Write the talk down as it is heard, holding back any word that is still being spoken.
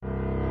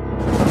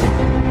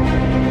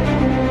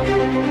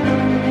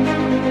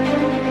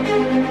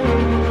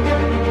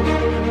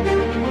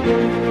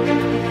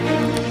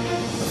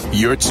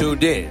You're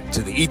tuned in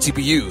to the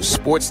ETBU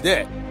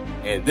Sportsnet,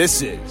 and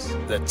this is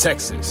the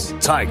Texas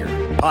Tiger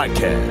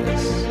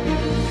Podcast.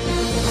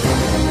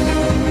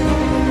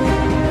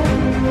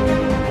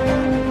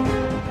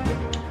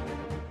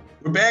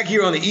 We're back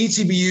here on the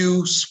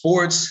ETBU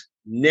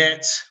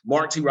Sportsnet.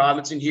 Mark T.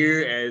 Robinson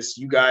here. As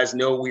you guys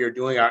know, we are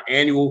doing our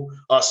annual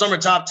Summer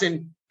Top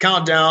 10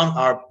 Countdown,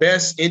 our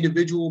best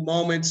individual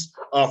moments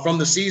from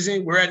the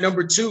season. We're at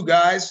number 2,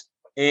 guys,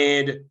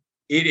 and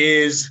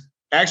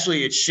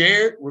it's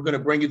shared. We're going to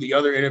bring you the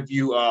other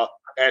interview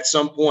at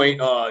some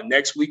point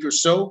next week or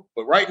so.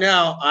 But right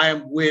now, I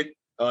am with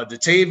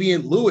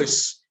Datavian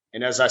Lewis.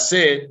 And as I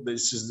said,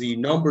 this is the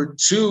number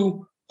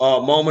 2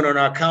 moment on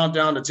our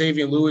countdown.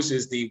 Datavian Lewis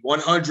is the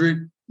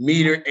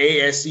 100-meter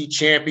ASC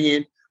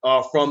champion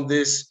from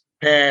this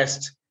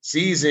past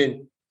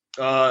season.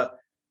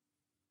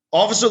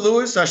 Officer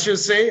Lewis, I should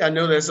say. I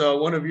know that's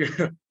one of your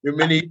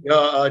many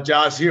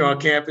jobs here on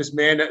campus,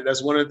 man.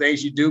 That's one of the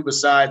things you do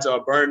besides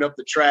burning up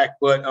the track.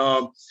 But,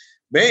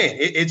 man,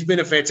 it's been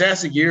a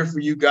fantastic year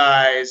for you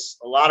guys.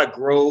 A lot of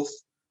growth,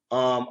 a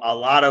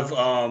lot of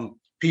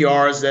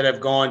PRs that have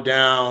gone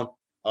down,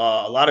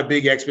 a lot of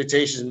big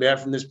expectations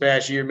met from this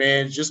past year,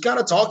 man. Just kind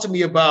of talk to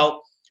me about,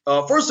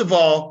 first of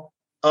all,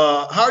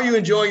 how are you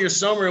enjoying your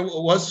summer and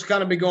what's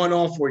kind of been going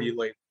on for you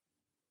lately?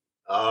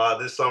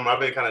 This summer I've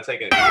been kind of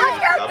taking it easy.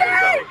 I've been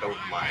trying to recover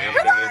from my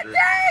hamstring injury,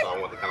 so I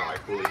want to kind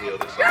of fully heal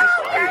this summer.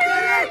 So I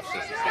haven't been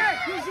since the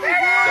season. So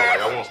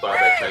I won't start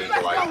that training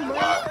until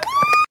July,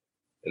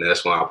 and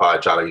that's when I'll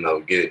probably try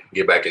to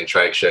get back in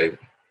track shape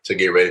to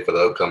get ready for the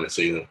upcoming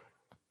season.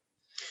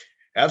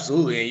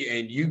 Absolutely,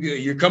 and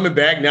you're coming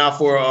back now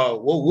for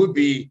what would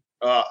be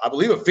I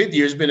believe a 5th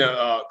year. It's been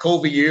a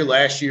COVID year.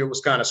 Last year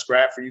was kind of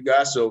scrapped for you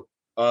guys, so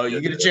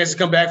you get a chance to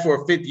come back for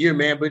a 5th year,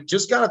 man. But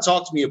just kind of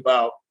talk to me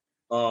about.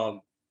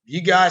 You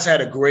guys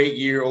had a great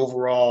year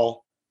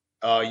overall.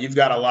 You've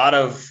got a lot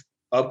of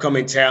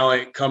upcoming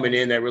talent coming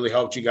in that really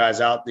helped you guys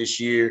out this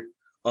year.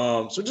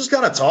 So just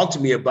kind of talk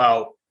to me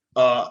about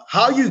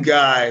how you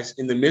guys,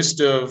 in the midst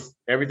of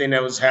everything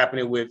that was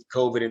happening with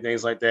COVID and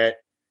things like that,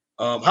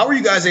 how were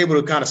you guys able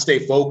to kind of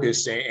stay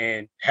focused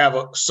and have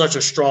such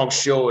a strong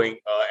showing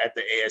at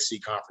the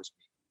ASC conference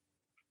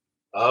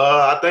meeting?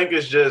 I think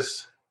it's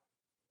just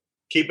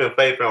keeping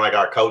faith in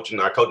our coaching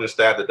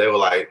staff that they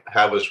will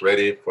have us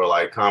ready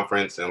for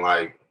conference and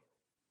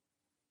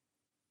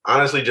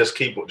honestly just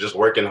keep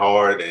working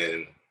hard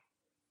and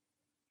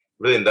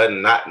really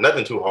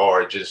nothing too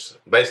hard, just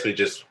basically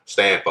just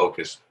staying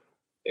focused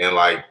and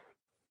how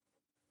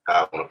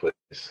I want to put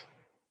this.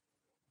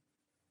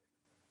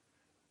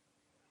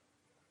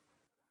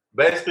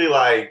 Basically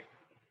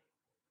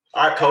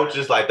our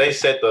coaches they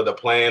set the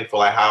plan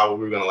for how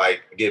we were gonna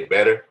get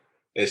better.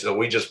 And so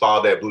we just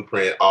followed that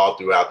blueprint all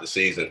throughout the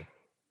season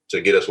to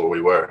get us where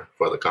we were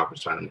for the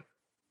conference tournament.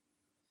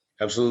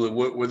 Absolutely.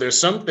 Were there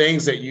some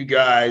things that you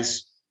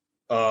guys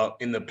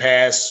in the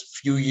past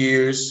few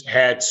years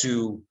had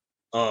to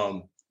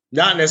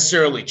not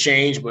necessarily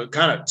change, but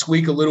kind of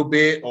tweak a little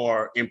bit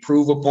or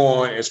improve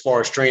upon as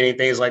far as training,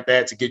 things like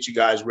that to get you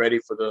guys ready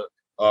for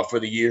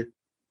the year?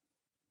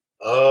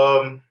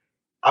 I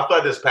feel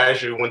like this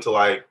past year we went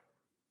to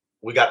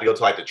we got to go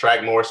to the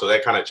track more, so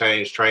that kind of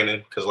changed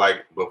training. Because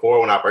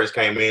before when I first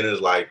came in, it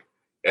was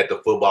at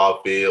the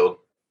football field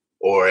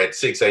or at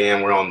 6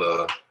 a.m.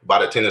 we're by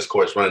the tennis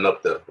courts running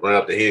up the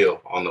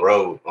hill on the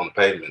road on the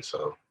pavement.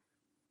 So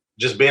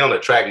just being on the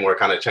track more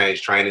kind of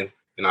changed training,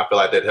 and I feel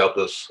like that helped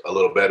us a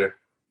little better.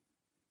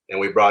 And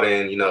we brought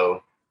in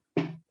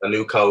a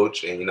new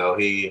coach, and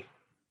he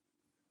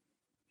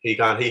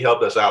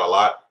helped us out a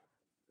lot.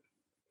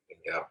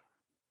 Yeah.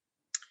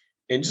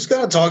 And just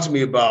kind of talk to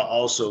me about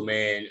also,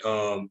 man,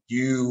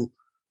 you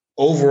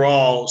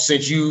overall,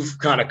 since you've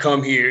kind of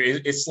come here,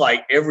 it's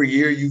every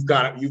year you've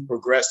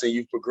progressed and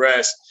you've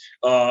progressed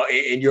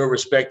in your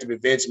respective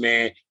events,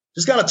 man.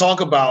 Just kind of talk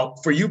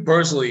about, for you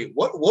personally,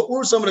 what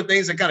were some of the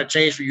things that kind of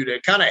changed for you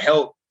that kind of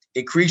helped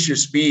increase your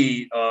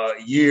speed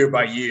year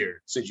by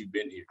year since you've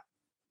been here?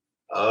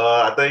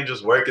 I think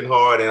just working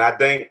hard. And I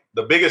think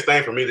the biggest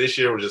thing for me this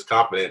year was just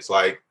confidence,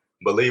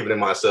 believing in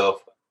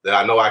myself that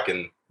I know I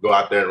can go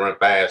out there and run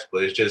fast,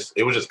 but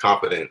it was just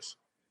confidence.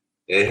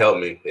 It helped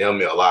me. It helped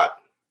me a lot.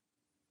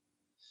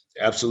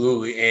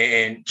 Absolutely.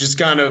 And just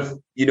kind of,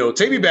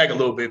 take me back a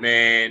little bit,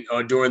 man,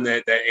 during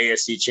that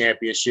ASC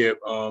championship,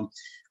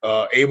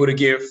 able to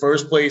get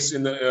first place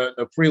in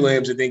the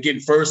prelims and then getting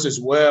first as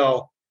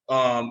well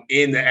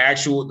in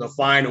the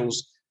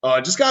finals.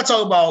 Just kind of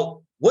talk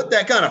about what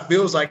that kind of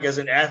feels like as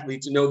an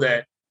athlete to know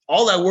that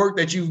all that work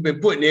that you've been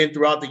putting in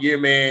throughout the year,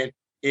 man,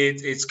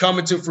 it's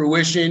coming to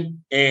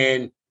fruition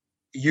and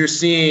you're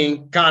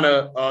seeing kind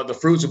of the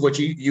fruits of what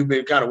you've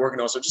been kind of working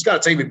on. So just kind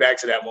of take me back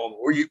to that moment.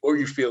 Where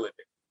you feeling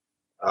it?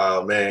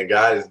 Oh, man,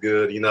 God is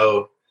good.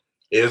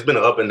 It's been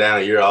an up and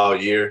down year all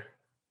year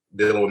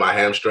dealing with my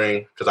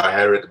hamstring because I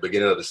had it at the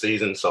beginning of the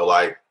season. So,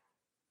 I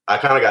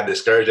kind of got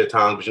discouraged at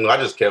times. But, I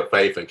just kept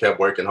faith and kept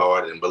working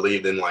hard and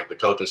believed in, the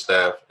coaching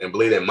staff and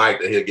believed in Mike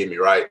that he'll get me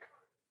right.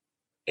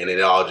 And it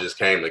all just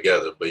came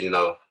together. But,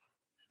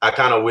 I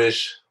kind of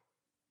wish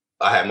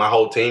I had my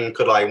whole team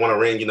could like won a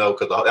ring,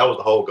 because that was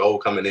the whole goal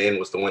coming in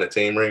was to win a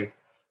team ring.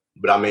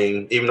 But I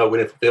mean, even though we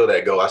didn't fulfill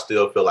that goal, I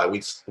still feel like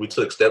we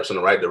took steps in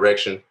the right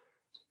direction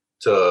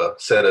to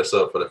set us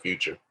up for the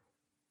future.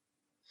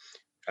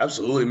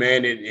 Absolutely,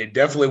 man. It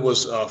definitely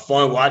was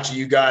fun watching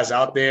you guys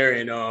out there.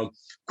 And of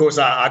course,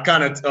 I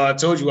kind of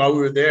told you while we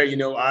were there,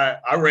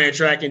 I ran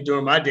tracking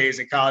during my days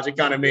in college. It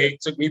kind of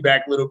took me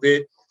back a little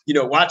bit.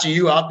 Watching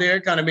you out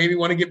there kind of made me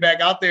want to get back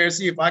out there and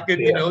see if I could,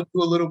 do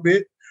a little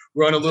bit,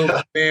 run a little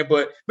bit, man.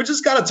 But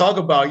just kind of talk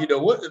about,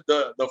 what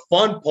the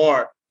fun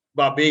part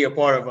about being a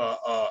part of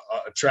a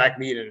track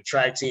meet and a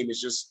track team is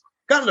just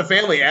kind of the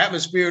family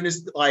atmosphere. And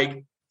it's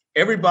like,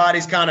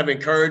 everybody's kind of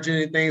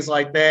encouraging and things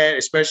like that,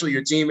 especially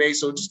your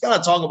teammates. So just kind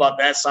of talk about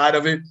that side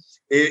of it.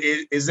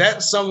 Is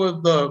that some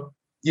of the,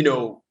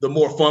 the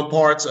more fun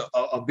parts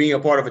of being a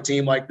part of a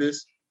team like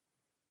this?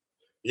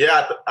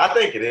 Yeah, I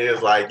think it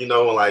is. Like, when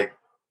like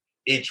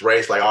each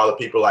race, like all the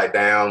people like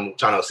down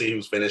trying to see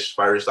who's finished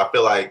first. I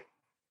feel like,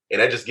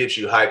 and that just gets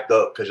you hyped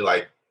up because you're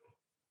like,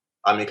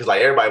 because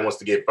like everybody wants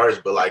to get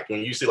first, but like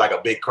when you see like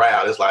a big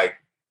crowd, it's like,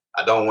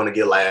 I don't want to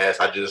get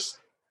last.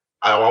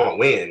 I want to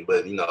win,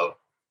 but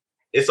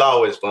it's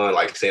always fun,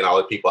 like seeing all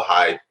the people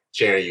hype,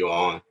 cheering you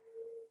on.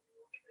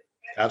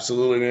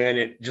 Absolutely, man.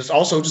 And just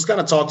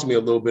kind of talk to me a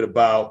little bit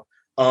about,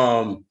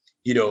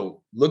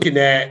 looking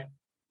at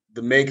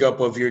the makeup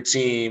of your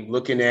team,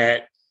 looking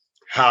at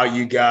how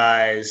you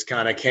guys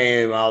kind of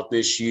came out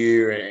this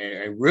year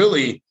and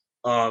really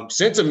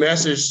sent a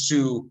message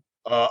to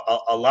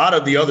a lot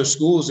of the other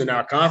schools in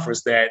our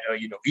conference that,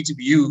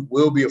 ETBU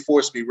will be a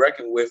force to be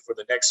reckoned with for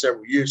the next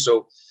several years.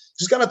 So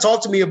just kind of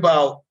talk to me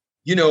about,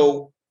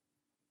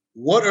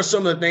 what are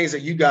some of the things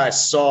that you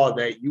guys saw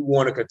that you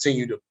want to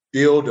continue to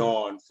build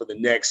on for the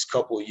next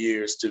couple of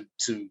years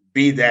to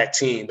be that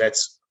team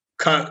that's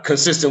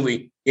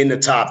consistently in the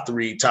top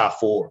 3, top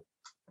 4?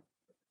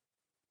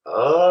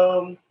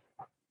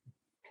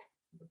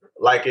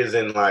 Like as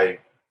in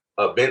like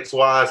events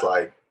wise,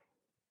 like.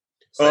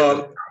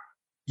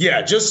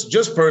 Yeah,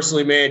 just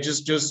personally, man,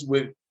 just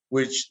with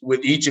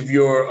each of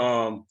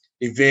your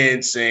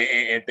events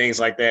and things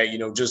like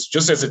that,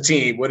 just as a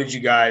team, what did you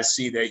guys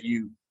see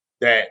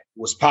that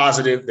was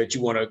positive that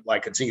you want to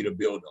like continue to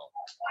build on?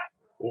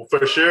 Well,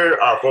 for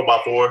sure, our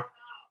 4x4,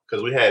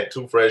 because we had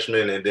 2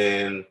 freshmen and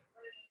then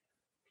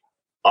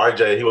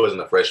RJ, he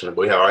wasn't a freshman,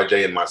 but we had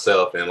RJ and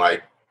myself. And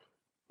like,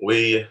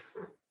 I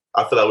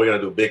feel like we're going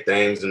to do big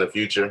things in the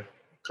future.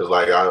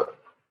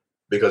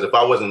 Because if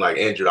I wasn't like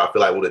injured, I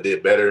feel like we would have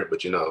did better.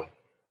 But,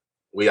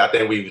 I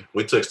think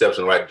we took steps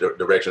in the right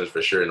directions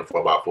for sure in the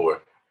 4x4.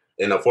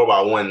 In the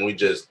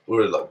 4x1, we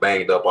were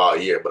banged up all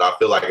year. But I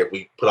feel like if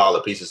we put all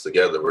the pieces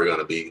together, we're going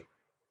to be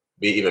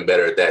even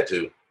better at that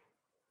too.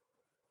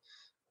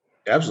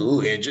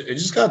 Absolutely. And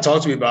just kind of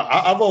talk to me about,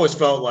 I've always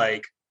felt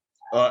like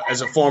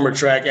as a former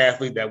track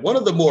athlete that one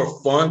of the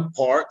more fun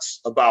parts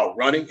about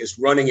running is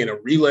running in a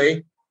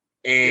relay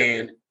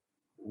and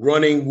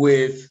running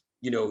with,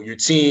 your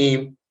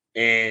team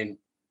and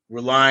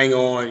relying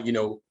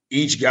on,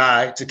 each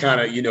guy to kind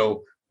of,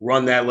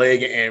 run that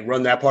leg and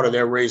run that part of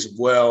their race as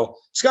well.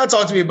 Just kind of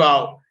talk to me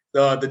about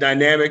the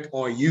dynamic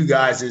on you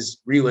guys'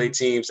 relay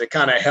teams that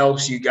kind of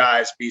helps you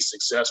guys be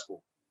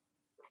successful.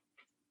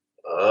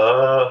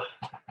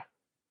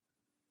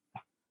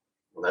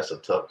 That's a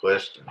tough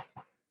question.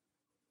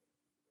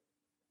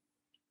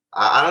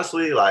 I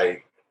honestly,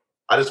 I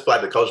just feel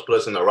like the coach put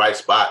us in the right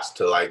spots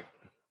to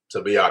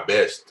be our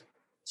best.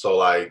 So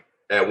like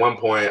at one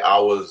point I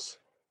was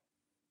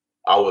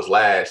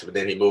last, but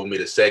then he moved me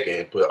to second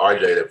and put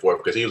RJ at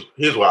fourth because he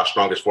was our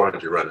strongest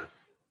 400 runner.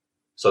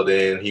 So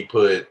then he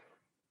put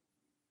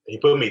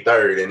me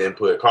third and then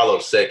put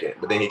Carlos second.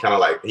 But then he kind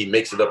of he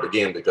mixed it up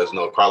again because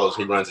Carlos,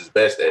 he runs his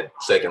best at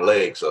second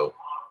leg. So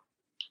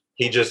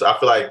I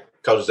feel like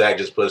Coach Zach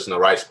just put us in the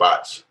right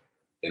spots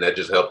and that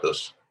just helped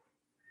us.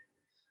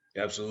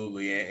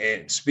 Absolutely.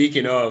 And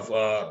speaking of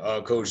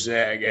Coach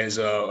Zach, as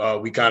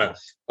we kind of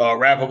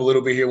wrap up a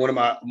little bit here, one of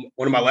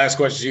my last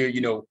questions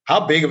here, how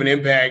big of an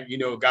impact,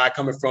 a guy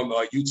coming from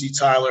UT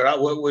Tyler,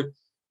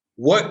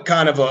 what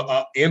kind of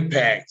a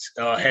impact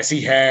has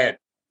he had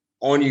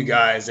on you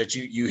guys that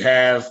you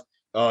have,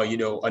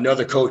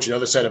 another coach,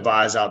 another set of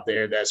eyes out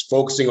there that's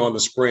focusing on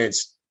the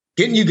sprints,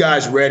 getting you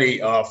guys ready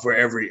for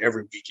every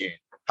weekend?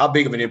 How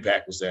big of an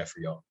impact was that for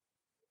y'all?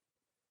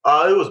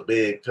 It was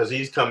big because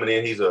he's coming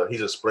in. He's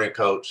a sprint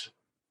coach.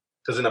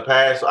 Because in the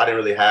past, I didn't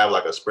really have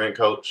a sprint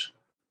coach.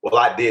 Well,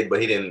 I did,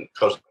 but he didn't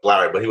coach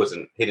Larry. But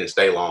he didn't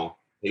stay long.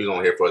 He was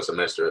only here for a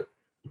semester.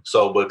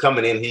 So, but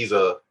coming in, he's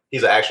an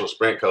actual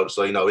sprint coach.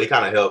 So he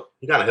kind of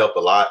helped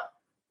a lot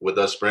with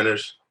us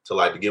sprinters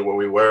to get where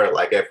we were.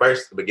 Like at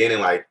first, the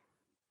beginning, I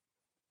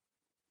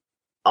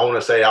want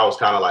to say I was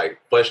kind of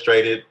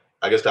frustrated.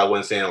 I guess I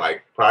wasn't seeing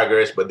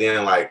progress. But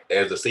then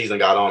as the season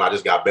got on, I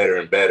just got better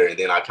and better. And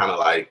then I kind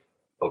of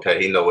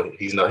okay, he knows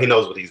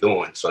what he's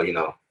doing. So,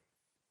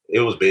 it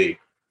was big.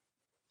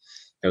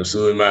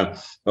 Absolutely, man.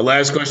 The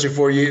last question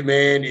for you,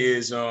 man,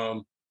 is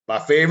my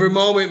favorite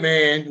moment,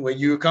 man, when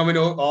you were coming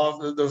off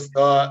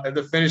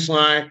the finish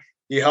line,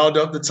 He held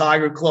up the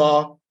Tiger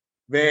Claw.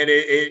 Man,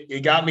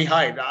 it got me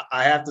hyped.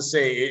 I have to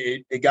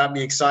say, it got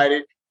me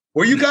excited.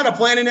 Were you kind of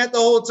planning that the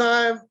whole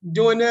time,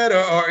 doing that,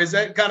 or is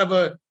that kind of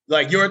a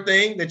like your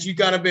thing that you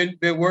kind of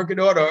been working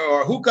on,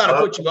 or who kind of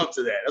put you up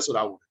to that? That's what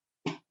I want.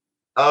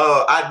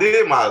 I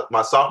did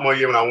my sophomore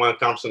year when I won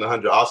conference in the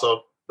 100.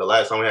 Also, the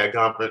last time we had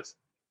conference,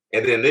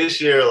 and then this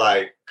year,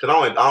 like, cause I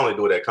only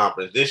do it at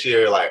conference. This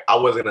year, like, I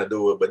wasn't gonna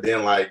do it, but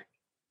then like,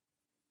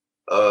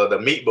 the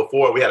meet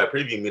before we had a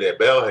preview meet at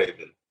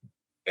Belhaven,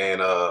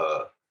 and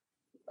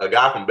a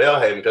guy from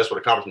Belhaven, that's where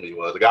the conference meeting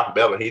was. A guy from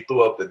Belhaven, he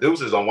threw up the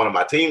deuces on one of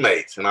my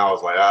teammates, and I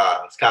was like,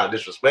 it's kind of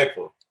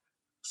disrespectful.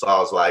 So I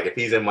was like, if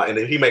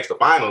he makes the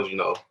finals, I'm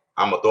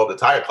gonna throw up the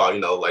Tiger Claw,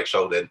 like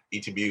show that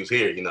ETBU's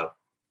here,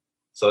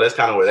 So that's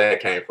kind of where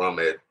that came from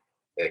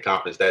at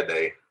conference that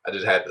day. I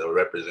just had to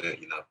represent,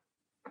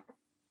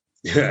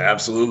 Yeah,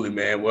 absolutely,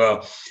 man.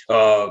 Well,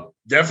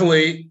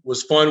 definitely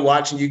was fun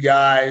watching you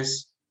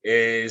guys.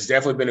 It's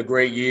definitely been a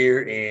great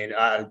year, and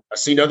I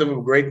see nothing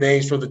but great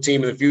things for the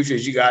team in the future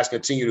as you guys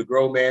continue to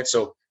grow, man.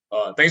 So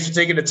thanks for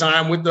taking the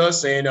time with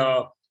us, and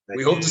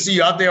we hope to see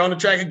you out there on the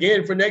track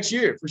again for next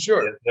year, for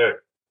sure. Yes, sir.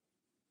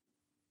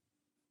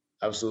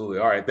 Absolutely.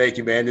 All right. Thank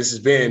you, man. This has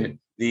been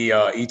the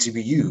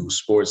ETBU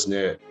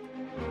Sportsnet.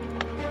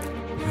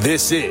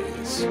 This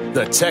is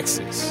the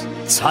Texas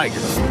Tiger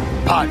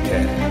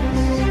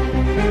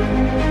Podcast.